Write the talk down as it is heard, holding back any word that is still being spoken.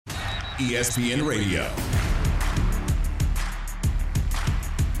ESPN Radio.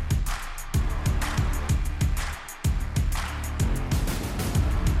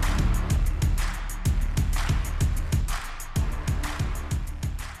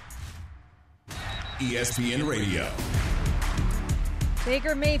 ESPN Radio.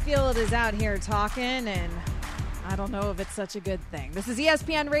 Baker Mayfield is out here talking, and I don't know if it's such a good thing. This is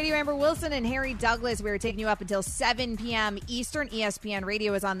ESPN Radio. Amber Wilson and Harry Douglas. We're taking you up until 7 p.m. Eastern. ESPN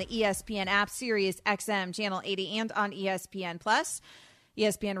Radio is on the ESPN app, Sirius XM, Channel 80, and on ESPN+.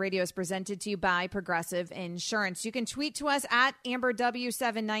 ESPN Radio is presented to you by Progressive Insurance. You can tweet to us at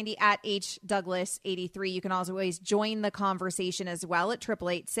AmberW790, at HDouglas83. You can always join the conversation as well at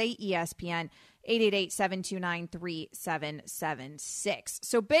 888-SAY-ESPN, 888-729-3776.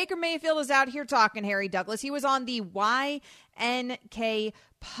 So Baker Mayfield is out here talking, Harry Douglas. He was on the YNK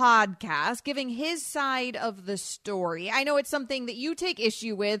podcast giving his side of the story. I know it's something that you take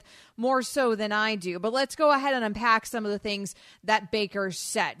issue with more so than I do, but let's go ahead and unpack some of the things that Baker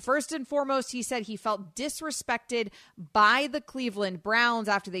said. First and foremost, he said he felt disrespected by the Cleveland Browns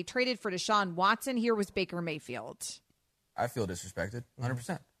after they traded for Deshaun Watson. Here was Baker Mayfield. I feel disrespected,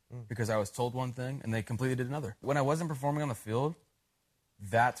 100%. Because I was told one thing and they completely did another. When I wasn't performing on the field,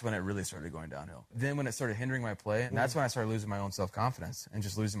 that's when it really started going downhill. Then when it started hindering my play, and that's when I started losing my own self-confidence and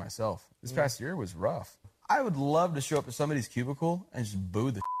just losing myself. This past year was rough. I would love to show up to somebody's cubicle and just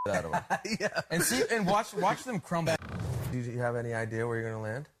boo the shit out of them. Yeah. And see and watch them crumble. Do you have any idea where you're going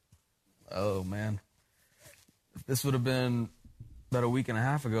to land? Oh, man. If this would have been about a week and a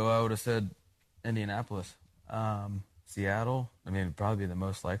half ago, I would have said Indianapolis. Seattle, I mean, it'd probably be the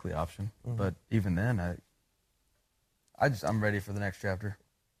most likely option. But even then, I'm ready for the next chapter.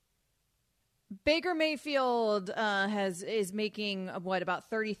 Baker Mayfield is making,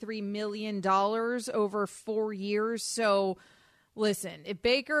 about $33 million over 4 years. So, listen, if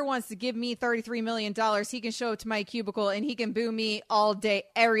Baker wants to give me $33 million, he can show up to my cubicle and he can boo me all day,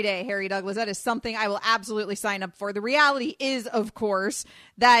 every day, Harry Douglas. That is something I will absolutely sign up for. The reality is, of course,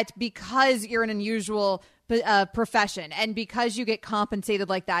 that because you're an unusual profession and because you get compensated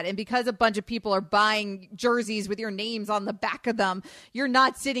like that and because a bunch of people are buying jerseys with your names on the back of them, you're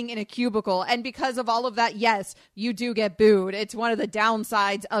not sitting in a cubicle. And because of all of that, yes, you do get booed. It's one of the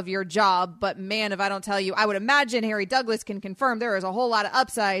downsides of your job. But man, if I don't tell you, I would imagine Harry Douglas can confirm there is a whole lot of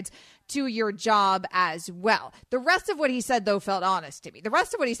upsides to your job as well. The rest of what he said, though, felt honest to me. The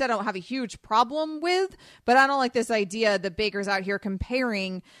rest of what he said I don't have a huge problem with, but I don't like this idea that Baker's out here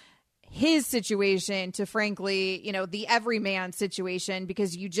comparing his situation to, frankly, the everyman situation,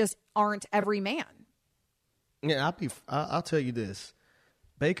 because you just aren't every man. Yeah, I'll tell you this.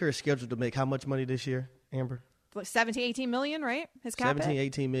 Baker is scheduled to make how much money this year, Amber? 17, 18 million, right? His cap 17,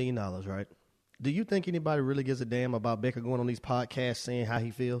 18 million dollars, right? Do you think anybody really gives a damn about Baker going on these podcasts saying how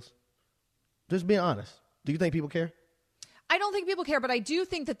he feels? Just being honest. Do you think people care? I don't think people care, but I do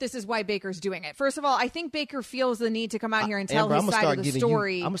think that this is why Baker's doing it. First of all, I think Baker feels the need to come out here and tell his side of the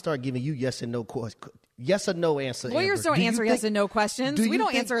story. I'm going to start giving you yes and no yes or no answer. Lawyers don't answer yes and no questions. We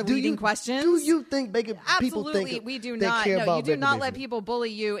don't answer leading questions. Do you think Baker people think Absolutely, we do not. No, you do not let people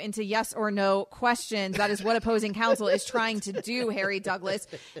bully you into yes or no questions. That is what opposing counsel is trying to do, Harry Douglas.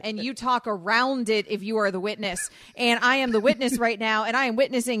 And you talk around it if you are the witness. And I am the witness right now, and I am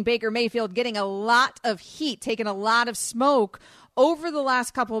witnessing Baker Mayfield getting a lot of heat, taking a lot of smoke over the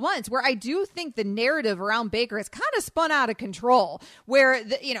last couple of months, where I do think the narrative around Baker has kind of spun out of control, where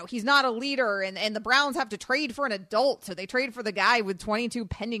he's not a leader and the Browns have to trade for an adult. So they trade for the guy with 22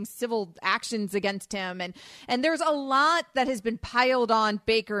 pending civil actions against him. And there's a lot that has been piled on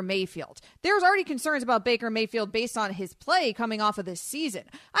Baker Mayfield. There's already concerns about Baker Mayfield based on his play coming off of this season.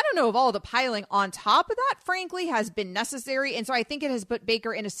 I don't know if all the piling on top of that, frankly, has been necessary. And so I think it has put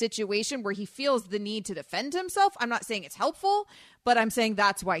Baker in a situation where he feels the need to defend himself. I'm not saying it's helpful, but I'm saying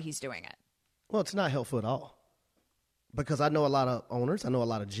that's why he's doing it. Well, it's not helpful at all. Because I know a lot of owners, I know a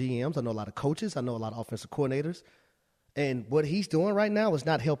lot of GMs, I know a lot of coaches, I know a lot of offensive coordinators. And what he's doing right now is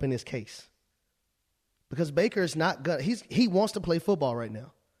not helping his case. Because Baker is not going to, he wants to play football right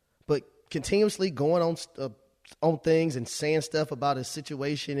now. But continuously going on things and saying stuff about his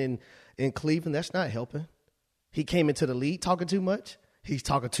situation in Cleveland, that's not helping. He came into the league talking too much. He's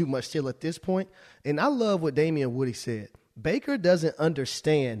talking too much still at this point. And I love what Damian Woody said. Baker doesn't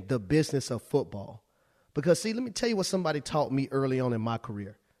understand the business of football. Because, see, let me tell you what somebody taught me early on in my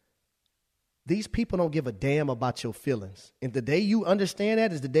career. These people don't give a damn about your feelings. And the day you understand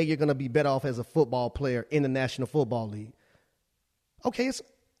that is the day you're going to be better off as a football player in the National Football League. Okay,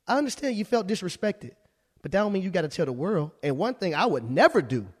 I understand you felt disrespected, but that don't mean you got to tell the world. And one thing I would never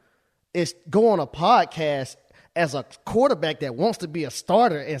do is go on a podcast as a quarterback that wants to be a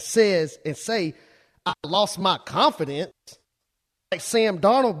starter and say, I lost my confidence, like Sam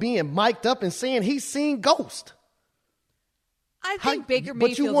Darnold being mic'd up and saying he's seen ghosts. I think Baker But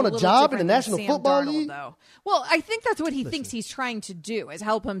Mayfield's you want a little job in the different National than Sam Football Darnold, League? though. Well, I think that's what he thinks he's trying to do, is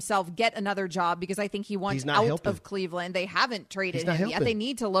help himself get another job, because I think he wants out of Cleveland. They haven't traded him yet. They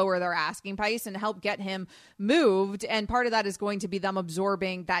need to lower their asking price and help get him moved. And part of that is going to be them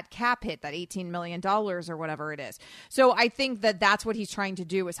absorbing that cap hit, that $18 million or whatever it is. So I think that that's what he's trying to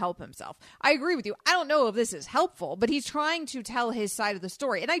do, is help himself. I agree with you. I don't know if this is helpful, but he's trying to tell his side of the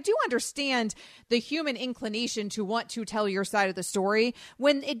story. And I do understand the human inclination to want to tell your side of the story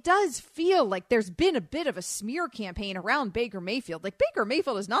when it does feel like there's been a bit of a smear campaign around Baker Mayfield. Like, Baker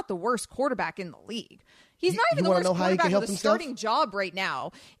Mayfield is not the worst quarterback in the league. He's not even the worst quarterback with a starting job right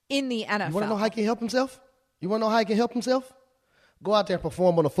now in the NFL. You want to know how he can help himself? You want to know how he can help himself? Go out there and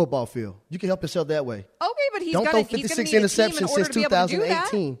perform on the football field. You can help yourself that way. Okay, but he's don't going throw to 56 interceptions since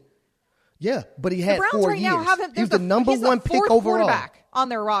 2018. Yeah, but he had 4 years. He's the number one pick overall on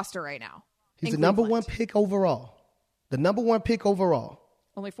their roster right now. He's the number one pick overall. The number one pick overall.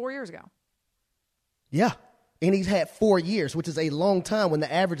 Only 4 years ago. Yeah. And he's had 4 years, which is a long time when the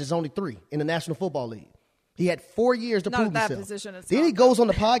average is only 3 in the National Football League. He had 4 years to prove himself. Not that position itself. Then he goes on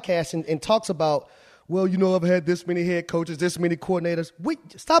the podcast and talks about, well, you know, I've had this many head coaches, this many coordinators.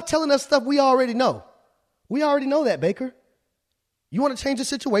 Stop telling us stuff we already know. We already know that, Baker. You want to change the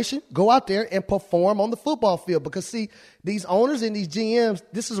situation? Go out there and perform on the football field. Because, see, these owners and these GMs,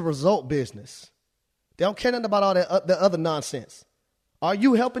 this is a result business. They don't care nothing about all that the other nonsense. Are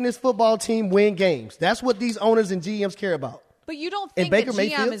you helping this football team win games? That's what these owners and GMs care about. But you don't think that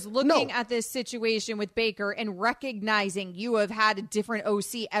GM is looking at this situation with Baker and recognizing you have had a different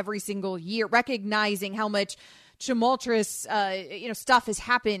OC every single year, recognizing how much tumultuous stuff has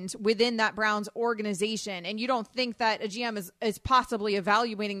happened within that Browns organization, and you don't think that a GM is possibly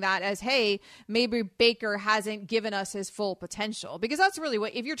evaluating that as, hey, maybe Baker hasn't given us his full potential? Because that's really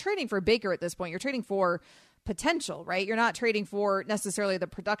what, if you're trading for Baker at this point, you're trading for potential, right? You're not trading for necessarily the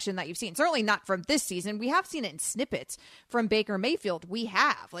production that you've seen. Certainly not from this season. We have seen it in snippets from Baker Mayfield. We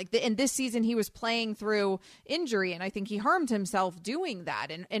have. In this season, he was playing through injury, and I think he harmed himself doing that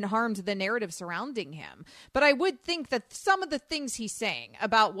and harmed the narrative surrounding him. But I would think that some of the things he's saying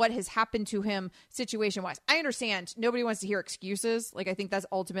about what has happened to him situation-wise, I understand nobody wants to hear excuses. I think that's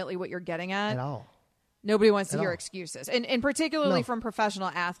ultimately what you're getting at. At all. Nobody wants to hear excuses, and particularly from professional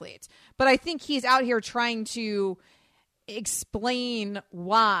athletes. But I think he's out here trying to explain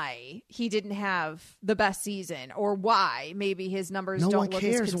why he didn't have the best season, or why maybe his numbers don't look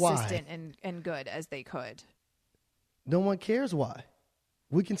as consistent and good as they could. No one cares why.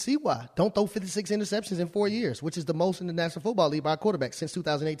 We can see why. Don't throw 56 interceptions in 4 years, which is the most in the National Football League by a quarterback since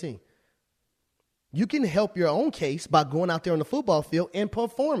 2018. You can help your own case by going out there on the football field and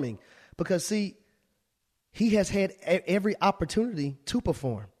performing. Because, see, he has had every opportunity to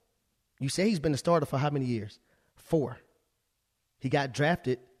perform. You say he's been a starter for how many years? 4. He got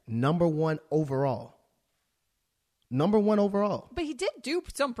drafted number 1 overall. Number 1 overall. But he did do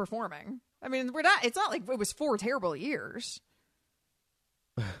some performing. I mean, it's not like it was 4 terrible years.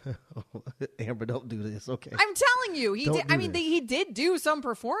 Amber, don't do this. Okay. I'm telling you, he did. I mean, he did do some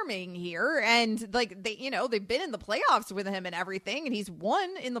performing here, and they've been in the playoffs with him and everything, and he's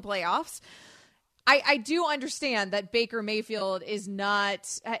won in the playoffs. I do understand that Baker Mayfield is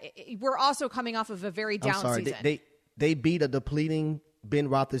not. We're also coming off of a very down season. They beat a depleting Ben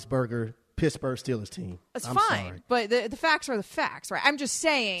Roethlisberger Pittsburgh Steelers team. That's fine, but the facts are the facts, right? I'm just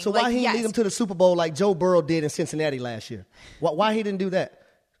saying. So why he didn't lead them to the Super Bowl like Joe Burrow did in Cincinnati last year? Why he didn't do that?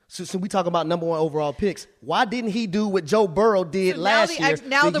 So we talk about number 1 overall picks. Why didn't he do what Joe Burrow did last year?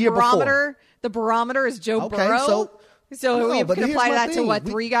 Now the year barometer, before? The barometer is Joe Okay, Burrow. So we can apply that thing. to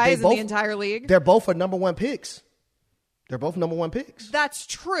 3 guys in the entire league? They're both are number 1 picks. They're both number 1 picks. That's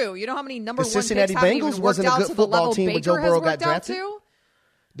true. You know how many number 1 picks Cincinnati Bengals wasn't a good football team when Joe Burrow got drafted.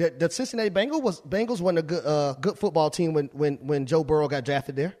 The Cincinnati Bengals wasn't a good football team when Joe Burrow got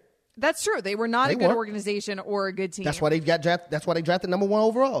drafted there. That's true. They were not a good organization or a good team. That's why they got drafted. That's why they drafted number 1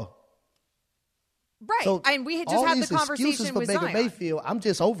 overall. Right, So and we had just had the conversation with Baker Zion. Mayfield. I'm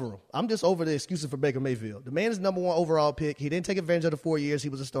just over him. I'm just over the excuses for Baker Mayfield. The man is number 1 overall pick. He didn't take advantage of the 4 years he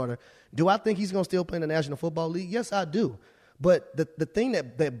was a starter. Do I think he's going to still play in the National Football League? Yes, I do. But the thing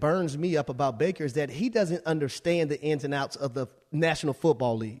that burns me up about Baker is that he doesn't understand the ins and outs of the National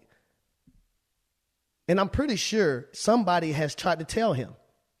Football League. And I'm pretty sure somebody has tried to tell him.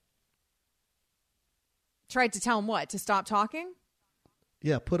 Tried to tell him what? To stop talking?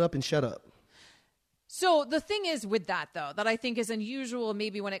 Yeah, put up and shut up. So the thing is with that, though, that I think is unusual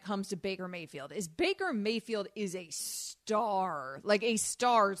maybe when it comes to Baker Mayfield, is Baker Mayfield is a star, like a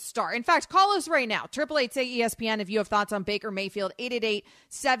star. In fact, call us right now, 888-SAY-ESPN, if you have thoughts on Baker Mayfield,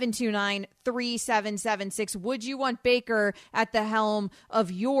 888-729-3776. Would you want Baker at the helm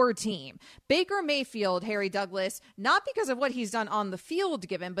of your team? Baker Mayfield, Harry Douglas, not because of what he's done on the field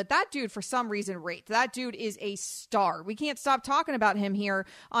given, but that dude, for some reason, rates. That dude is a star. We can't stop talking about him here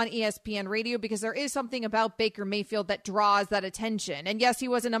on ESPN Radio because there is something about Baker Mayfield that draws that attention. And yes, he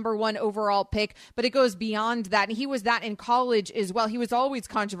was a number 1 overall pick, but it goes beyond that. And he was that in college as well. He was always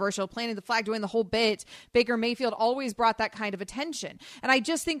controversial, planting the flag, doing the whole bit. Baker Mayfield always brought that kind of attention. And I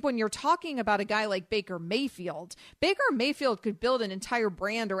just think when you're talking about a guy like Baker Mayfield could build an entire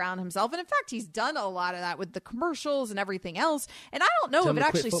brand around himself. And in fact, he's done a lot of that with the commercials and everything else. And I don't know if it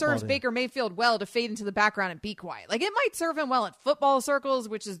actually serves Baker Mayfield well to fade into the background and be quiet. Like, it might serve him well in football circles,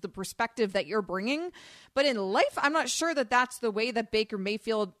 which is the perspective that you're bringing. But in life, I'm not sure that that's the way that Baker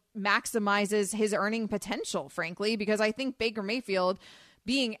Mayfield maximizes his earning potential, frankly, because I think Baker Mayfield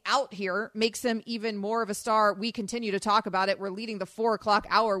being out here makes him even more of a star. We continue to talk about it. We're leading the 4:00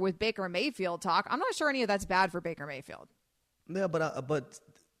 hour with Baker Mayfield talk. I'm not sure any of that's bad for Baker Mayfield. Yeah, but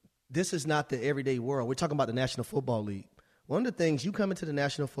this is not the everyday world. We're talking about the National Football League. One of the things, you come into the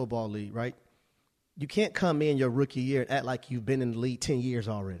National Football League, right? You can't come in your rookie year and act like you've been in the league 10 years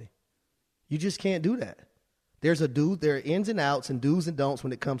already. You just can't do that. There are ins and outs and do's and don'ts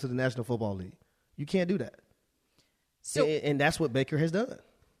when it comes to the National Football League. You can't do that. So, and that's what Baker has done.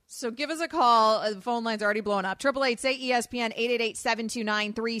 So give us a call. The phone line's already blown up. 888-SAY-ESPN,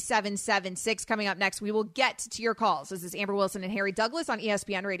 888-729-3776. Coming up next, we will get to your calls. This is Amber Wilson and Harry Douglas on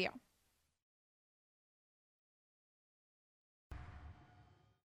ESPN Radio.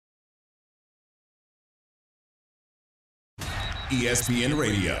 ESPN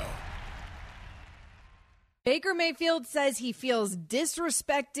Radio. Baker Mayfield says he feels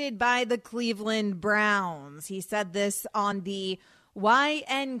disrespected by the Cleveland Browns. He said this on the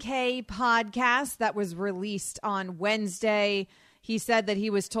YNK podcast that was released on Wednesday. He said that he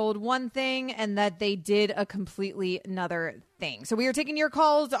was told one thing and that they did a completely another thing. So we are taking your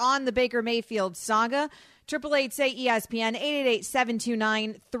calls on the Baker Mayfield saga. 888-SAY-ESPN,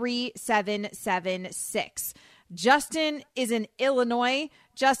 888-729-3776. Justin is in Illinois.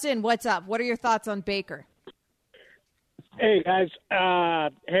 Justin, what's up? What are your thoughts on Baker? Hey, guys.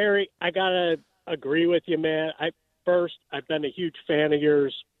 Harry, I got to agree with you, man. I've been a huge fan of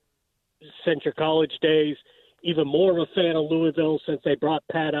yours since your college days, even more of a fan of Louisville since they brought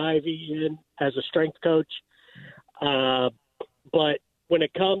Pat Ivey in as a strength coach. But when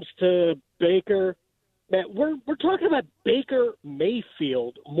it comes to Baker, man, we're talking about Baker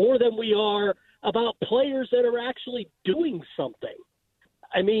Mayfield more than we are about players that are actually doing something.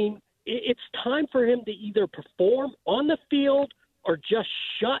 I mean, it's time for him to either perform on the field or just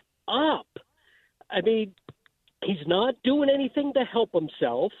shut up. I mean, he's not doing anything to help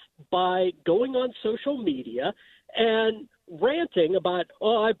himself by going on social media and ranting about,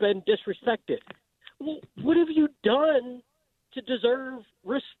 I've been disrespected. Well, what have you done to deserve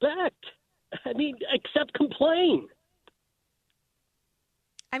respect? I mean, except complain.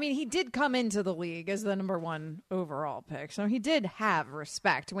 I mean, he did come into the league as the number 1 overall pick, so he did have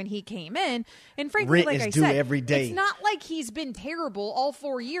respect when he came in. And frankly, like I said, every day. It's not like he's been terrible all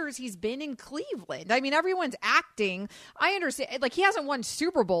 4 years he's been in Cleveland. I mean, everyone's acting. I understand, like, he hasn't won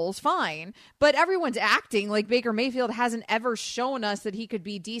Super Bowls, fine, but everyone's acting like Baker Mayfield hasn't ever shown us that he could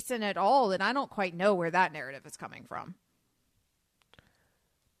be decent at all, and I don't quite know where that narrative is coming from.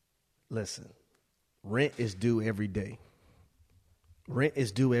 Listen, rent is due every day. Rent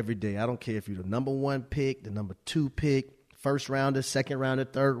is due every day. I don't care if you're the number 1 pick, the number 2 pick, first rounder, second rounder,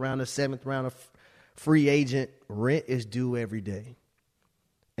 third rounder, seventh rounder, free agent. Rent is due every day.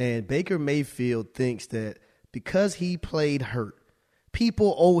 And Baker Mayfield thinks that because he played hurt,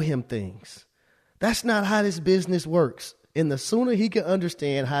 people owe him things. That's not how this business works. And the sooner he can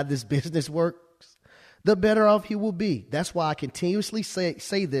understand how this business works, the better off he will be. That's why I continuously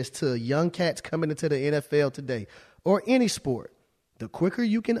say this to young cats coming into the NFL today or any sport. The quicker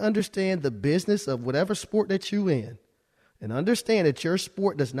you can understand the business of whatever sport that you're in and understand that your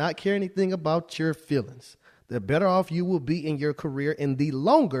sport does not care anything about your feelings, the better off you will be in your career and the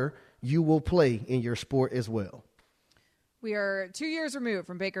longer you will play in your sport as well. We are 2 years removed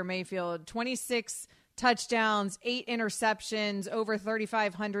from Baker Mayfield, 26 touchdowns, 8 interceptions, over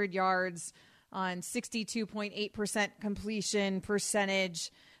 3,500 yards on 62.8% completion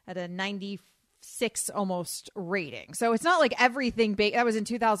percentage at a 94 6 almost rating. So it's not like everything that was in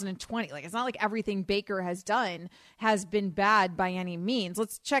 2020. Like, it's not like everything Baker has done has been bad by any means.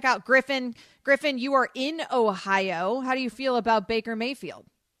 Let's check out Griffin. Griffin, you are in Ohio. How do you feel about Baker Mayfield?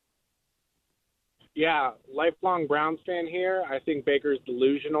 Yeah, lifelong Browns fan here. I think Baker's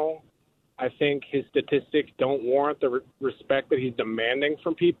delusional. I think his statistics don't warrant the respect that he's demanding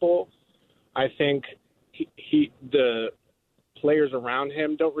from people. I think the players around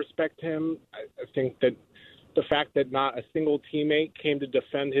him don't respect him. I think that the fact that not a single teammate came to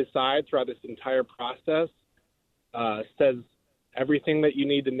defend his side throughout this entire process says everything that you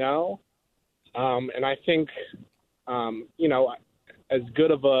need to know. And I think, as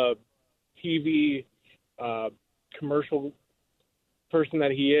good of a TV commercial person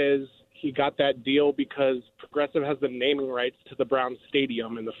that he is, he got that deal because Progressive has the naming rights to the Browns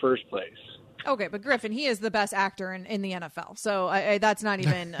Stadium in the first place. Okay, but Griffin, he is the best actor in the NFL, so that's not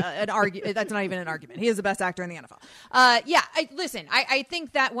even That's not even an argument. He is the best actor in the NFL. I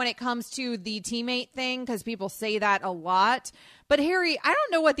think that when it comes to the teammate thing, because people say that a lot, but Harry, I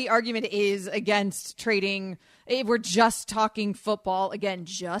don't know what the argument is against trading. If we're just talking football, again,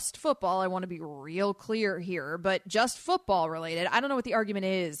 just football. I want to be real clear here, but just football related. I don't know what the argument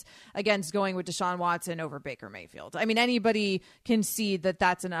is against going with Deshaun Watson over Baker Mayfield. I mean, anybody can see that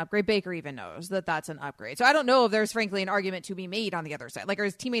that's an upgrade. Baker even knows that that's an upgrade. So I don't know if there's frankly an argument to be made on the other side. Like, are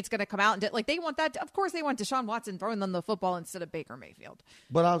his teammates going to come out and they want that? Of course they want Deshaun Watson throwing them the football instead of Baker Mayfield.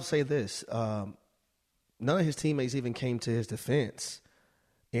 But I'll say this. None of his teammates even came to his defense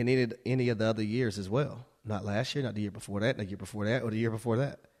in any of the other years as well. Not last year, not the year before that, the year before that, or the year before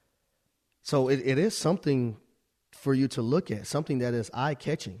that. So it is something for you to look at, something that is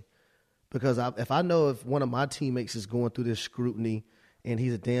eye-catching. Because if one of my teammates is going through this scrutiny and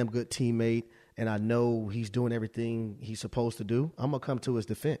he's a damn good teammate and I know he's doing everything he's supposed to do, I'm going to come to his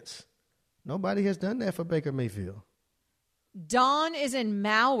defense. Nobody has done that for Baker Mayfield. Don is in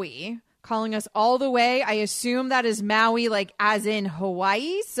Maui, calling us all the way. I assume that is Maui, like as in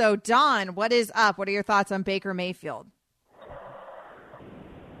Hawaii. So, Don, what is up? What are your thoughts on Baker Mayfield?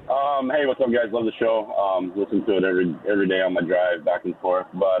 Hey, what's up, guys? Love the show. Listen to it every day on my drive back and forth.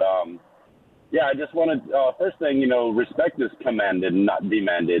 But, I just wanted, first thing, respect is commanded, not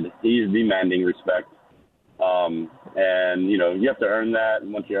demanded. He's demanding respect. You have to earn that.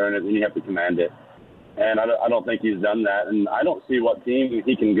 And once you earn it, then you have to command it. And I don't think he's done that. And I don't see what team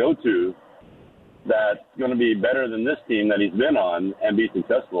he can go to that's going to be better than this team that he's been on and be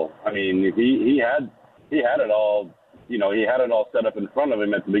successful. I mean, he had it all, he had it all set up in front of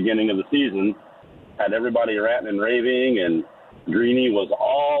him at the beginning of the season, had everybody ranting and raving, and Greeny was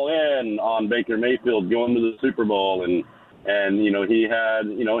all in on Baker Mayfield going to the Super Bowl. And he had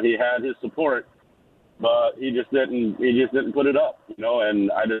his support. But he just didn't put it up,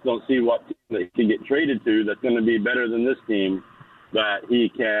 and I just don't see what team that he can get traded to that's going to be better than this team that he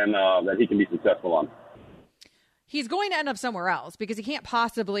can be successful on. He's going to end up somewhere else because he can't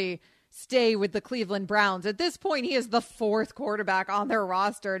possibly stay with the Cleveland Browns. At this point, he is the 4th quarterback on their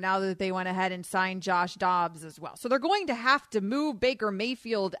roster now that they went ahead and signed Josh Dobbs as well. So they're going to have to move Baker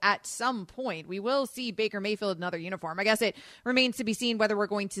Mayfield at some point. We will see Baker Mayfield in another uniform. I guess it remains to be seen whether we're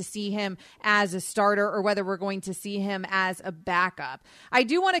going to see him as a starter or whether we're going to see him as a backup. I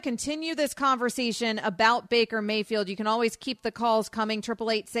do want to continue this conversation about Baker Mayfield. You can always keep the calls coming.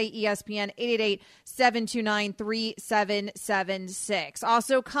 888-SAY-ESPN, 888-729-3776.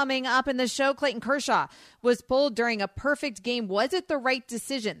 Also coming up in the show, Clayton Kershaw was pulled during a perfect game. Was it the right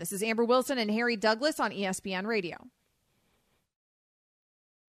decision? This is Amber Wilson and Harry Douglas on ESPN Radio.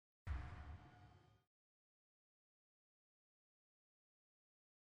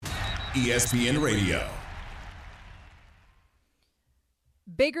 ESPN Radio.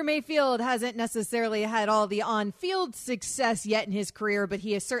 Baker Mayfield hasn't necessarily had all the on-field success yet in his career, but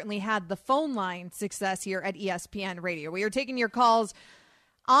he has certainly had the phone line success here at ESPN Radio. We are taking your calls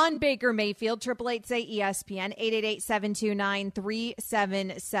on Baker Mayfield, 888-SAY-ESPN,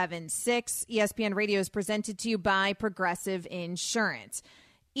 888-729-3776. ESPN Radio is presented to you by Progressive Insurance.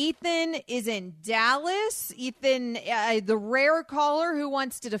 Ethan is in Dallas. Ethan, the rare caller who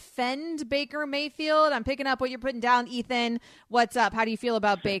wants to defend Baker Mayfield. I'm picking up what you're putting down, Ethan. What's up? How do you feel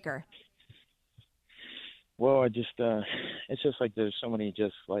about Baker? Well, it's just like there's so many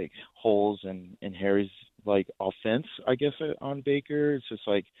just like holes in Harry's like offense, I guess, on Baker. It's just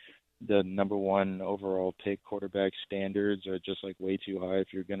like the number 1 overall pick quarterback standards are just like way too high. If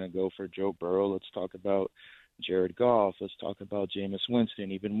you're going to go for Joe Burrow, let's talk about Jared Goff. Let's talk about Jameis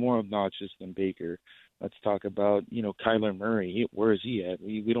Winston, even more obnoxious than Baker. Let's talk about, Kyler Murray. Where is he at?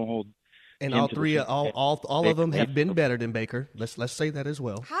 We don't hold. And all of them have been better than Baker. Let's say that as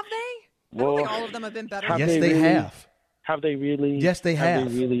well. Have they? I don't Well, think all of them have been better. Yes, they have. Have they really? Yes, they have.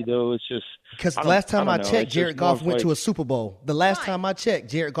 Have they really, though? It's just Because I last time I don't know. checked, It's Jared just Goff more went of to a Super Bowl. The last Fine. time I checked,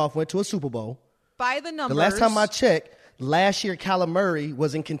 Jared Goff went to a Super Bowl. By the numbers. The last time I checked, last year Kyler Murray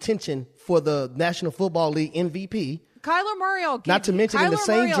was in contention for the National Football League MVP. Kyler Murray, I'll give Not to you. mention in the Kyler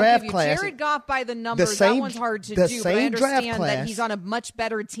same Murray, I'll draft give you. class- Jared Goff by the numbers, same- that one's hard to the do. But I same draft understand that class- he's on a much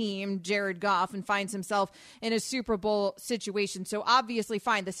better team, Jared Goff, and finds himself in a Super Bowl situation. So obviously,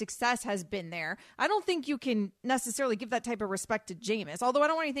 fine, the success has been there. I don't think you can necessarily give that type of respect to Jameis. Although I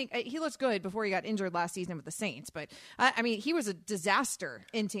don't want to think he looks good before he got injured last season with the Saints. But I mean, he was a disaster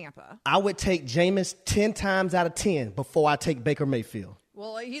in Tampa. I would take Jameis 10 times out of 10 before I take Baker Mayfield.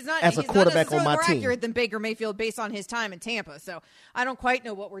 Well, he's not As a quarterback he's not necessarily on my more team. accurate than Baker Mayfield based on his time in Tampa. So I don't quite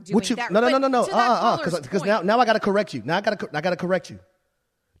know what we're doing. No. But No. to that caller's Because point- now I got to correct you. Now I got to correct you.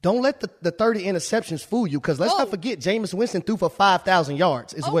 Don't let the 30 interceptions fool you. Because let's not forget, Jameis Winston threw for 5,000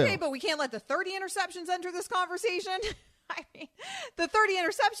 yards as well. Okay, but we can't let the 30 interceptions enter this conversation. I mean, the 30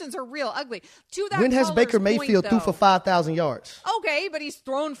 interceptions are real ugly. To that When has caller's Baker point, Mayfield threw though- for 5,000 yards? Okay, but he's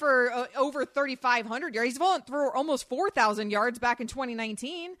thrown for over 3,500 yards. He's thrown almost 4,000 yards back in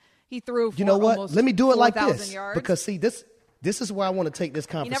 2019. He threw for You know what? almost Let me do it like 4,000 this. Yards. Because, see, this is where I want to take this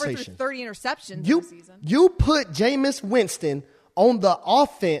he conversation. never threw 30 interceptions You this season. you put Jameis Winston on the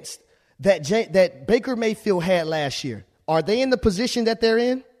offense that Baker Mayfield had last year. Are they in the position that they're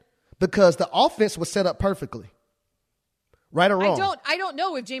in? Because the offense was set up perfectly. Right or wrong? I don't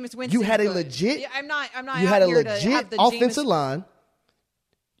know if Jameis Winston. You had a good. legit. Yeah, I'm not. You out had a here to have legit the offensive Jameis- line.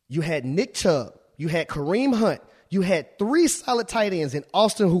 You had Nick Chubb. You had Kareem Hunt. You had 3 solid tight ends in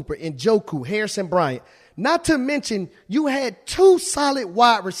Austin Hooper, Njoku, Harrison Bryant. Not to mention, you had 2 solid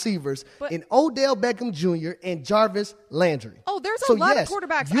wide receivers in Odell Beckham Jr. and Jarvis Landry. Oh, there's a lot of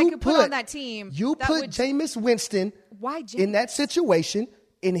quarterbacks I could put on that team. You that put would- Jameis Winston Why Jameis? in that situation,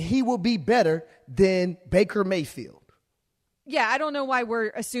 and he will be better than Baker Mayfield. Yeah, I don't know why we're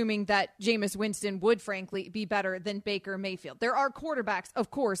assuming that Jameis Winston would, frankly, be better than Baker Mayfield. There are quarterbacks, of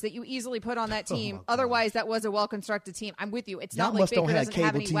course, that you easily put on that team. Otherwise, that was a well-constructed team. I'm with you. It's Y'all not like must don't Baker have doesn't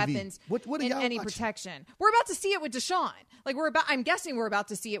have cable any TV. weapons What are and y'all any watching? protection. We're about to see it with Deshaun. I'm guessing we're about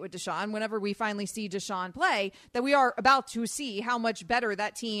to see it with Deshaun. Whenever we finally see Deshaun play, that we are about to see how much better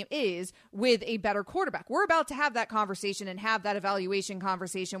that team is with a better quarterback. We're about to have that conversation and have that evaluation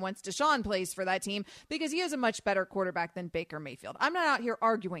conversation once Deshaun plays for that team because he is a much better quarterback than Baker Mayfield. I'm not out here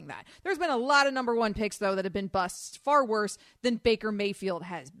arguing that. There's been a lot of number 1 picks, though, that have been busts far worse than Baker Mayfield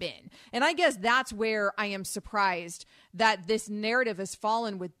has been. And I guess that's where I am surprised that this narrative has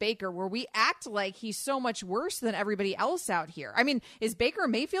fallen with Baker, where we act like he's so much worse than everybody else out here. I mean, is Baker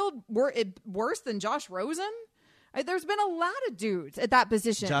Mayfield worse than Josh Rosen? There's been a lot of dudes at that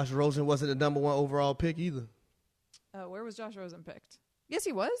position. Josh Rosen wasn't the number 1 overall pick either. Where was Josh Rosen picked? Yes,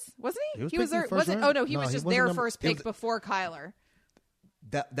 he was. Wasn't he? He was He was picked in there. the first Wasn't? round. Oh no, he No, was he just wasn't their number- first it pick was- before Kyler.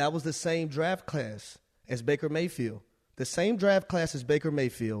 That was the same draft class as Baker Mayfield. The same draft class as Baker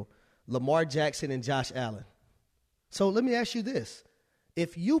Mayfield, Lamar Jackson, and Josh Allen. So let me ask you this.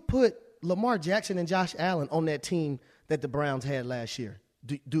 If you put Lamar Jackson and Josh Allen on that team that the Browns had last year,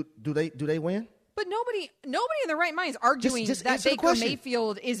 do they win? But nobody in their right mind is arguing Just that answer the Baker question.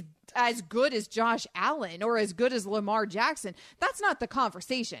 Mayfield is as good as Josh Allen or as good as Lamar Jackson. That's not the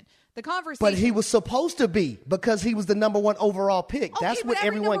conversation. The conversation. But he was supposed to be because he was the number 1 overall pick. Okay, That's but what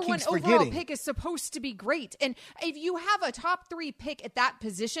every everyone number keeps one overall forgetting. pick is supposed to be great. And if you have a top 3 pick at that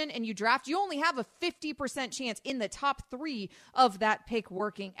position and you draft, you only have a 50% chance in the top 3 of that pick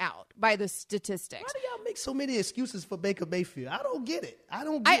working out by the statistics. Why do y'all make so many excuses for Baker Mayfield? I don't get it. I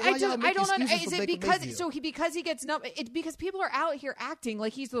don't get why y'all make excuses understand. for Is it Baker because Mayfield. because he gets because people are out here acting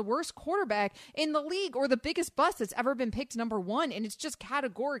like he's the worst quarterback in the league or the biggest bust that's ever been picked number 1, and it's just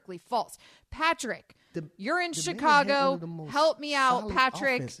categorically false. Patrick, you're in the man had Chicago. one of the most Help me out, solid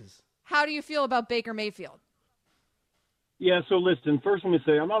Patrick. offenses. How do you feel about Baker Mayfield? Yeah, so listen, first let me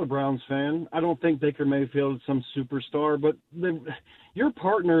say I'm not a Browns fan. I don't think Baker Mayfield is some superstar, but your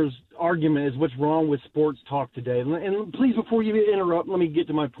partner's argument is what's wrong with sports talk today. And please, before you interrupt, let me get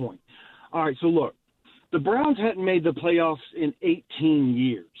to my point. All right, so look, the Browns hadn't made the playoffs in 18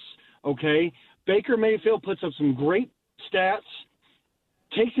 years, okay? Baker Mayfield puts up some great stats,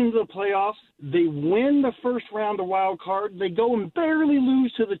 takes them to the playoffs. They win the first round of wild card. They go and barely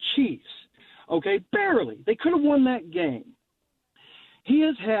lose to the Chiefs. Okay, barely. They could have won that game. He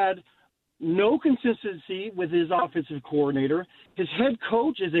has had no consistency with his offensive coordinator. His head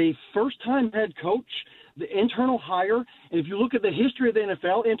coach is a first-time head coach, the internal hire. And if you look at the history of the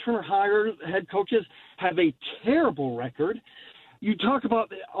NFL, internal head coaches have a terrible record. You talk about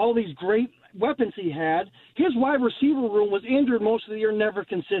all these great weapons he had. His wide receiver room was injured most of the year, never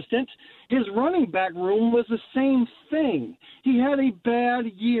consistent. His running back room was the same thing. He had a bad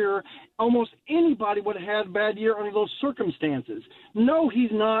year. Almost anybody would have had a bad year under those circumstances. No,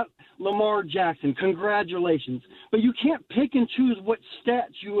 he's not Lamar Jackson. Congratulations. But you can't pick and choose what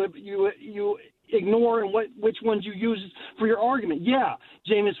stats you ignore and which ones you use for your argument. Yeah,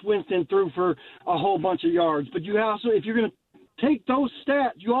 Jameis Winston threw for a whole bunch of yards, but you also, if you're going to take those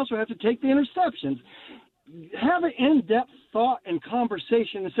stats, you also have to take the interceptions. Have an in-depth thought and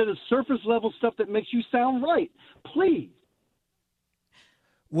conversation instead of surface-level stuff that makes you sound right. Please.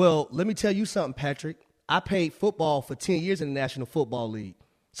 Well, let me tell you something, Patrick. I played football for 10 years in the National Football League.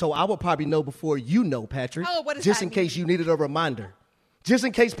 So I will probably know before you know, Patrick. Oh, what does just that in mean? case you needed a reminder. Just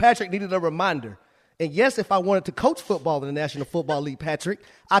in case Patrick needed a reminder. And yes, if I wanted to coach football in the National Football League, Patrick,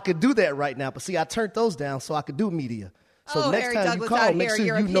 I could do that right now. But see, I turned those down so I could do media. So next Harry time Douglas you call, out make here, sure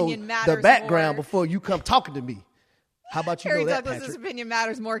your you know opinion the matters background more. before you come talking to me. How about you Harry know that, Douglas's Patrick? opinion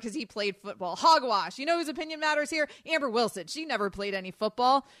matters more because he played football. Hogwash. You know whose opinion matters here? Amber Wilson. She never played any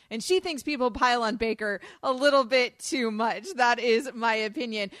football, and she thinks people pile on Baker a little bit too much. That is my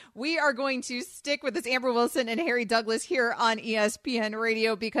opinion. We are going to stick with this Amber Wilson and Harry Douglas here on ESPN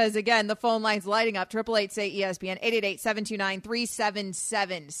Radio because, again, the phone line's lighting up. 888-SAY-ESPN,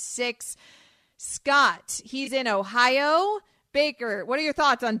 888-729-3776. Scott, he's in Ohio. Baker, what are your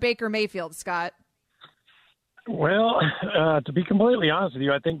thoughts on Baker Mayfield, Scott? Well, to be completely honest with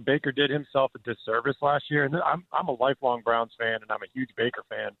you, I think Baker did himself a disservice last year. And I'm a lifelong Browns fan, and I'm a huge Baker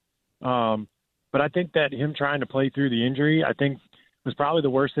fan. But I think that him trying to play through the injury, I think was probably the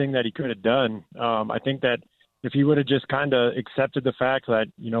worst thing that he could have done. I think that if he would have just kind of accepted the fact that,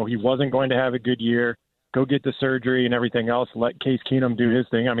 he wasn't going to have a good year, go get the surgery and everything else, let Case Keenum do his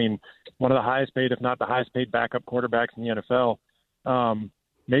thing. I mean, one of the highest paid, if not the highest paid backup quarterbacks in the NFL.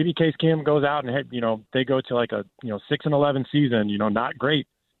 Maybe Case Keenum goes out and, they go to like a, 6-11 season, not great.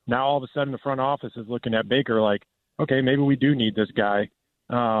 Now all of a sudden the front office is looking at Baker like, okay, maybe we do need this guy.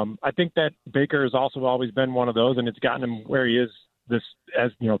 I think that Baker has also always been one of those, and it's gotten him where he is thus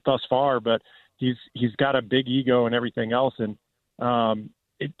far, but he's got a big ego and everything else. And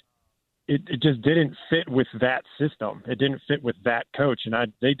it just didn't fit with that system. It didn't fit with that coach.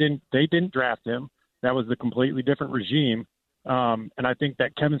 And they didn't draft him. That was a completely different regime. And I think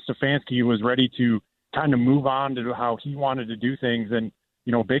that Kevin Stefanski was ready to kind of move on to how he wanted to do things. And,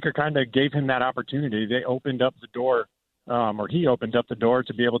 Baker kind of gave him that opportunity. They opened up the door, or he opened up the door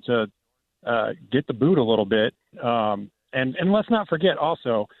to be able to get the boot a little bit. And let's not forget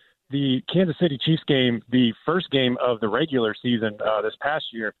also the Kansas City Chiefs game, the first game of the regular season this past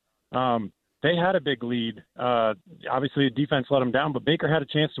year. They had a big lead. Obviously, the defense let them down, but Baker had a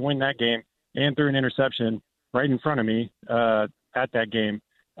chance to win that game and threw an interception right in front of me at that game.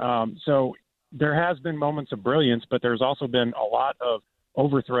 So there has been moments of brilliance, but there's also been a lot of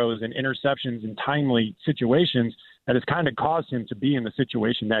overthrows and interceptions in timely situations that has kind of caused him to be in the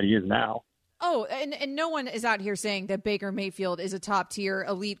situation that he is now. Oh, and no one is out here saying that Baker Mayfield is a top-tier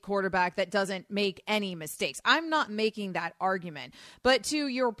elite quarterback that doesn't make any mistakes. I'm not making that argument. But to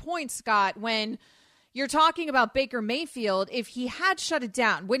your point, Scott, when you're talking about Baker Mayfield, if he had shut it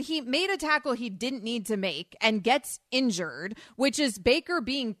down, when he made a tackle he didn't need to make and gets injured, which is Baker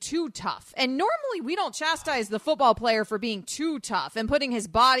being too tough. And normally we don't chastise the football player for being too tough and putting his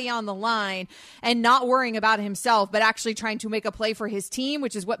body on the line and not worrying about himself, but actually trying to make a play for his team,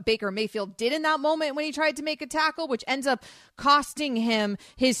 which is what Baker Mayfield did in that moment when he tried to make a tackle, which ends up costing him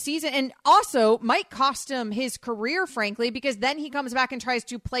his season and also might cost him his career, frankly, because then he comes back and tries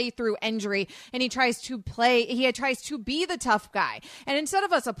to play through injury and he tries to be the tough guy. And instead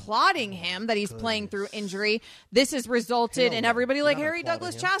of us applauding him that he's playing through injury, this has resulted in everybody like Harry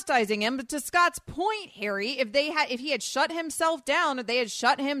Douglas chastising him. But to Scott's point, Harry, if he had shut himself down, if they had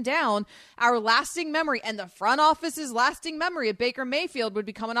shut him down, our lasting memory and the front office's lasting memory of Baker Mayfield would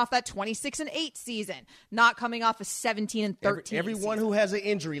be coming off that 26-8 season, not coming off a 17-13 Everyone season. who has an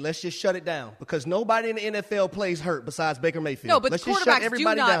injury, let's just shut it down because nobody in the NFL plays hurt besides Baker Mayfield. No, but let's the just shut quarterbacks do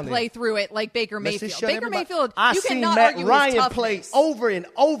everybody not down play there. through it like Baker Let's just Mayfield. shut Baker everybody- Mayfield, I've you seen cannot Matt argue Ryan his play toughness. over and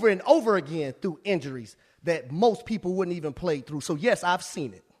over and over again through injuries that most people wouldn't even play through. So yes, I've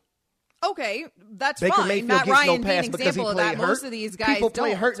seen it. Okay, that's Baker fine. Mayfield Matt gets Ryan no being pass an because he example of played that. hurt. Most of these guys People play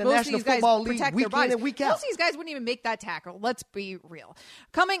don't. hurt in the Most National of these guys Football League protect week their bodies. in and week Most out. of these guys wouldn't even make that tackle. Let's be real.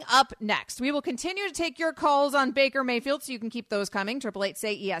 Coming up next, we will continue to take your calls on Baker Mayfield, so you can keep those coming.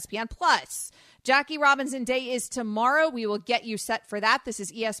 888-SAY-ESPN. Plus, Jackie Robinson Day is tomorrow. We will get you set for that. This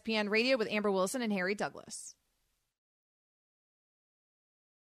is ESPN Radio with Amber Wilson and Harry Douglas.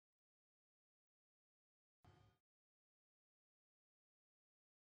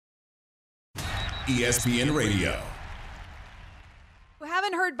 ESPN Radio. We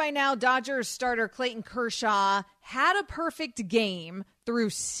haven't heard by now, Dodgers starter Clayton Kershaw had a perfect game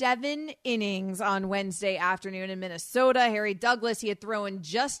through 7 innings on Wednesday afternoon in Minnesota. Harry Douglas, he had thrown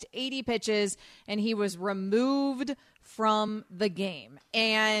just 80 pitches, and he was removed from the game.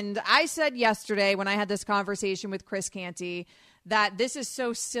 And I said yesterday when I had this conversation with Chris Canty that this is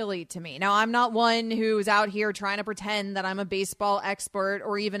so silly to me. Now, I'm not one who's out here trying to pretend that I'm a baseball expert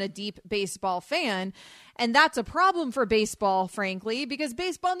or even a deep baseball fan. And that's a problem for baseball, frankly, because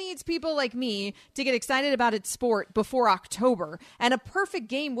baseball needs people like me to get excited about its sport before October. And a perfect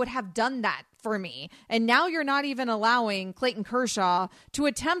game would have done that for me. And now you're not even allowing Clayton Kershaw to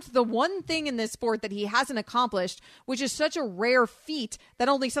attempt the one thing in this sport that he hasn't accomplished, which is such a rare feat that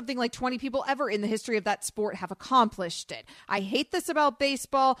only something like 20 people ever in the history of that sport have accomplished it. I hate this about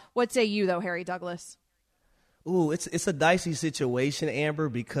baseball. What say you, though, Harry Douglas? Ooh, it's a dicey situation, Amber,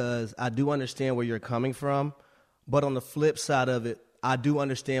 because I do understand where you're coming from. But on the flip side of it, I do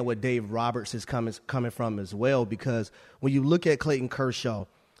understand where Dave Roberts is coming from as well, because when you look at Clayton Kershaw,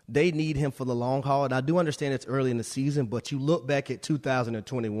 they need him for the long haul. And I do understand it's early in the season, but you look back at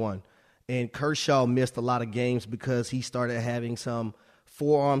 2021, and Kershaw missed a lot of games because he started having some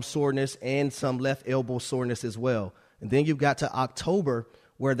forearm soreness and some left elbow soreness as well. And then you got to October,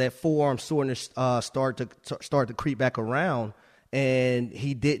 where that forearm soreness start to creep back around, and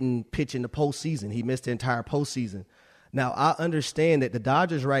he didn't pitch in the postseason. He missed the entire postseason. Now, I understand that the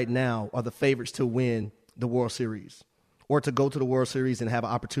Dodgers right now are the favorites to win the World Series or to go to the World Series and have an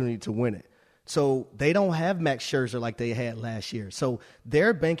opportunity to win it. So they don't have Max Scherzer like they had last year. So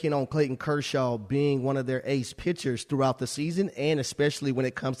they're banking on Clayton Kershaw being one of their ace pitchers throughout the season, and especially when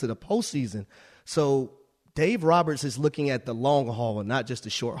it comes to the postseason. So Dave Roberts is looking at the long haul and not just the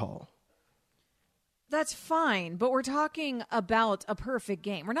short haul. That's fine, but we're talking about a perfect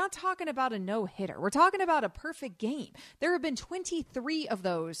game. We're not talking about a no-hitter. We're talking about a perfect game. There have been 23 of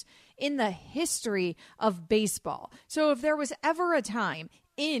those in the history of baseball. So if there was ever a time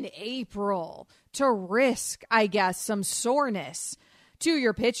in April to risk, I guess, some soreness to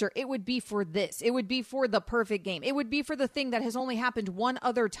your pitcher, it would be for this. It would be for the perfect game. It would be for the thing that has only happened one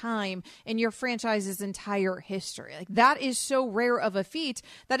other time in your franchise's entire history. Like, that is so rare of a feat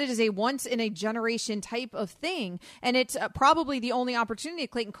that it is a once in a generation type of thing. And it's probably the only opportunity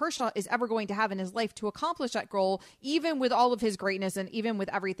Clayton Kershaw is ever going to have in his life to accomplish that goal, even with all of his greatness and even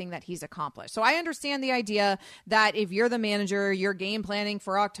with everything that he's accomplished. So I understand the idea that if you're the manager, you're game planning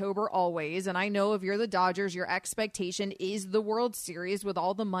for October always. And I know if you're the Dodgers, your expectation is the World Series with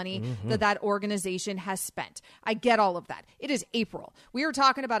all the money that organization has spent. I get all of that. It is April. We are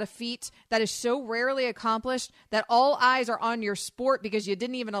talking about a feat that is so rarely accomplished that all eyes are on your sport because you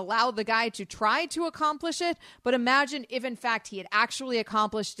didn't even allow the guy to try to accomplish it. But imagine if, in fact, he had actually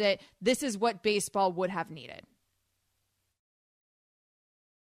accomplished it. This is what baseball would have needed.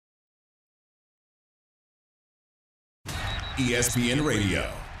 ESPN Radio.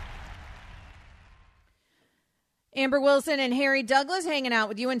 Amber Wilson and Harry Douglas hanging out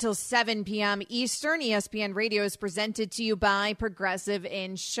with you until 7 p.m. Eastern. ESPN Radio is presented to you by Progressive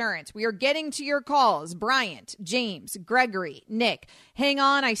Insurance. We are getting to your calls. Bryant, James, Gregory, Nick. Hang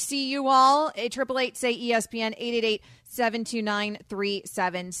on. I see you all. 888-SAY-ESPN,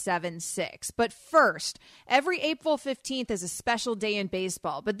 888-729-3776. But first, every April 15th is a special day in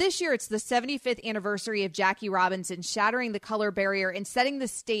baseball. But this year, it's the 75th anniversary of Jackie Robinson shattering the color barrier and setting the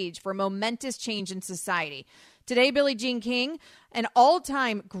stage for momentous change in society. Today, Billie Jean King, an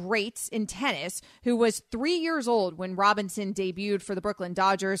all-time great in tennis, who was 3 years old when Robinson debuted for the Brooklyn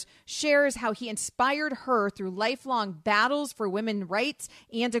Dodgers, shares how he inspired her through lifelong battles for women's rights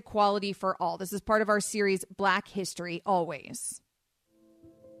and equality for all. This is part of our series, Black History Always.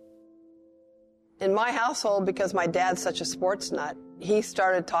 In my household, because my dad's such a sports nut, he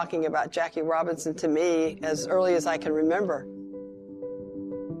started talking about Jackie Robinson to me as early as I can remember.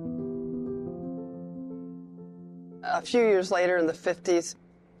 A few years later, in the 50s,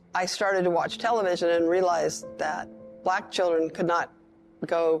 I started to watch television and realized that black children could not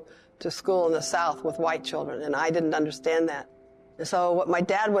go to school in the South with white children, and I didn't understand that. And so what my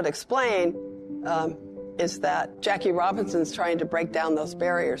dad would explain is that Jackie Robinson's trying to break down those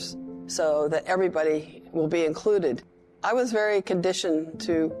barriers so that everybody will be included. I was very conditioned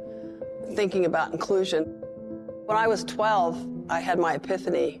to thinking about inclusion. When I was 12, I had my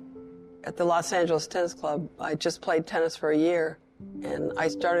epiphany at the Los Angeles Tennis Club. I just played tennis for a year, and I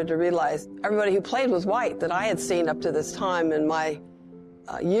started to realize everybody who played was white that I had seen up to this time in my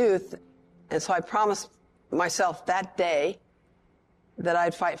youth. And so I promised myself that day that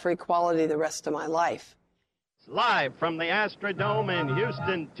I'd fight for equality the rest of my life. Live from the Astrodome in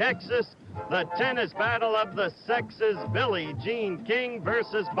Houston, Texas, the tennis battle of the sexes, Billie Jean King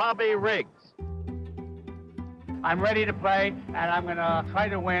versus Bobby Riggs. I'm ready to play, and I'm going to try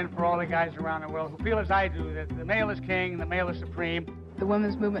to win for all the guys around the world who feel as I do, that the male is king, the male is supreme. The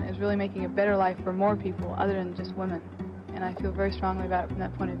women's movement is really making a better life for more people other than just women, and I feel very strongly about it from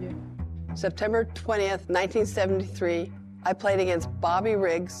that point of view. September 20th, 1973, I played against Bobby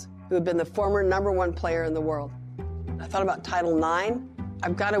Riggs, who had been the former #1 player in the world. I thought about Title IX.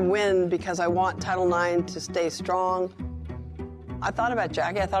 I've got to win because I want Title IX to stay strong. I thought about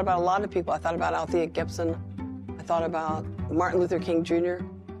Jackie. I thought about a lot of people. I thought about Althea Gibson. I thought about Martin Luther King Jr.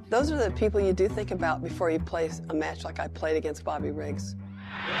 Those are the people you do think about before you play a match like I played against Bobby Riggs. It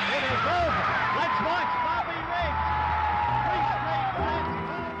is over. Let's watch Bobby Riggs.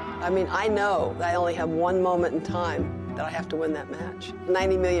 I mean, I know that I only have one moment in time that I have to win that match.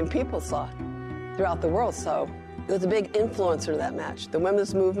 90 million people saw it throughout the world, so it was a big influencer to that match. The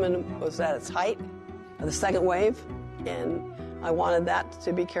women's movement was at its height, the second wave, and I wanted that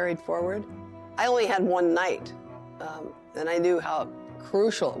to be carried forward. I only had one night, and I knew how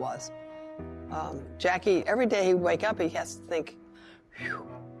crucial it was. Jackie, every day he'd wake up, he has to think, whew,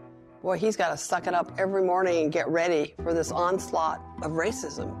 boy, he's got to suck it up every morning and get ready for this onslaught of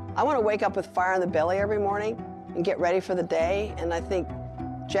racism. I want to wake up with fire in the belly every morning and get ready for the day, and I think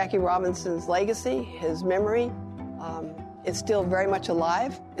Jackie Robinson's legacy, his memory, is still very much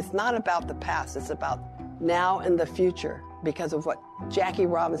alive. It's not about the past, it's about now and the future because of what Jackie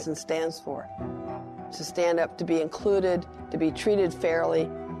Robinson stands for. To stand up, to be included, to be treated fairly,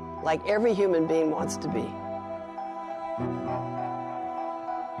 like every human being wants to be.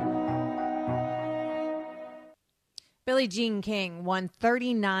 Billie Jean King won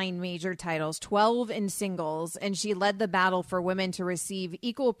 39 major titles, 12 in singles, and she led the battle for women to receive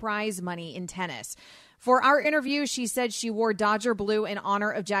equal prize money in tennis. For our interview, she said she wore Dodger blue in honor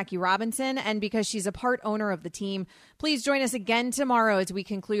of Jackie Robinson and because she's a part owner of the team. Please join us again tomorrow as we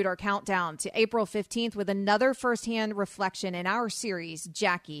conclude our countdown to April 15th with another firsthand reflection in our series,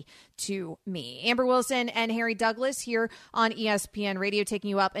 Jackie to Me. Amber Wilson and Harry Douglas here on ESPN Radio,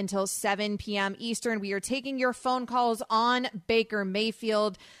 taking you up until 7 p.m. Eastern. We are taking your phone calls on Baker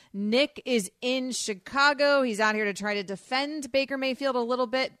Mayfield. Nick is in Chicago. He's out here to try to defend Baker Mayfield a little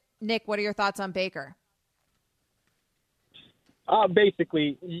bit. Nick, what are your thoughts on Baker?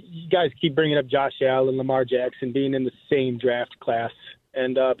 Basically, you guys keep bringing up Josh Allen, Lamar Jackson being in the same draft class.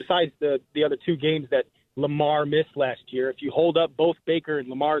 And besides the other two games that Lamar missed last year, if you hold up both Baker and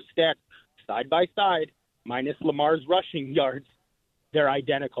Lamar's stats side by side, minus Lamar's rushing yards, they're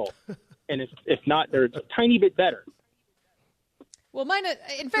identical. And if not, they're a tiny bit better. Well,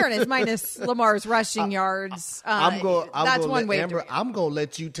 in fairness, minus Lamar's rushing yards. That's one way. Amber, I'm going to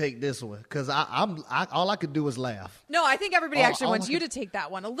let you take this one because all I could do is laugh. No, I think everybody actually wants you to take that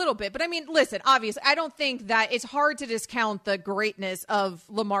one a little bit. But I mean, listen, obviously, I don't think that it's hard to discount the greatness of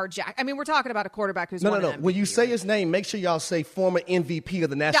Lamar Jackson. I mean, we're talking about a quarterback who's won an MVP. When you say his name, make sure y'all say former MVP of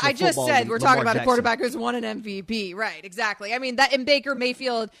the National Football League. I just said we're talking about a quarterback who's won an MVP. Right, exactly. I mean, that in Baker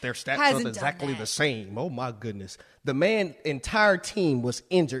Mayfield their stats are exactly the same. Oh, my goodness. The man's entire team was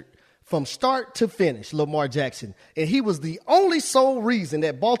injured from start to finish, Lamar Jackson. And he was the only sole reason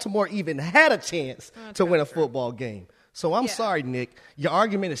that Baltimore even had a chance to win a football game. So I'm sorry, Nick. Your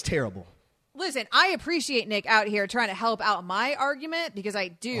argument is terrible. Listen, I appreciate Nick out here trying to help out my argument because I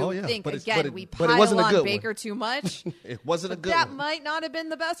do think, we pile on Baker too much. It wasn't a good one. That might not have been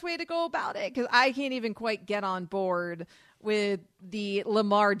the best way to go about it because I can't even quite get on board with the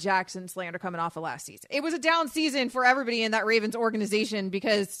Lamar Jackson slander coming off of last season. It was a down season for everybody in that Ravens organization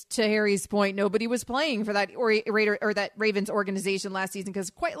because, to Harry's point, nobody was playing for that that Ravens organization last season because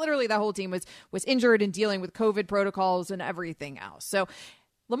quite literally that whole team was injured and dealing with COVID protocols and everything else. So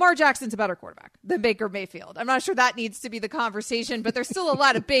Lamar Jackson's a better quarterback than Baker Mayfield. I'm not sure that needs to be the conversation, but there's still a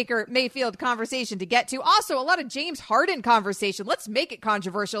lot of Baker Mayfield conversation to get to. Also, a lot of James Harden conversation. Let's make it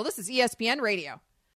controversial. This is ESPN Radio.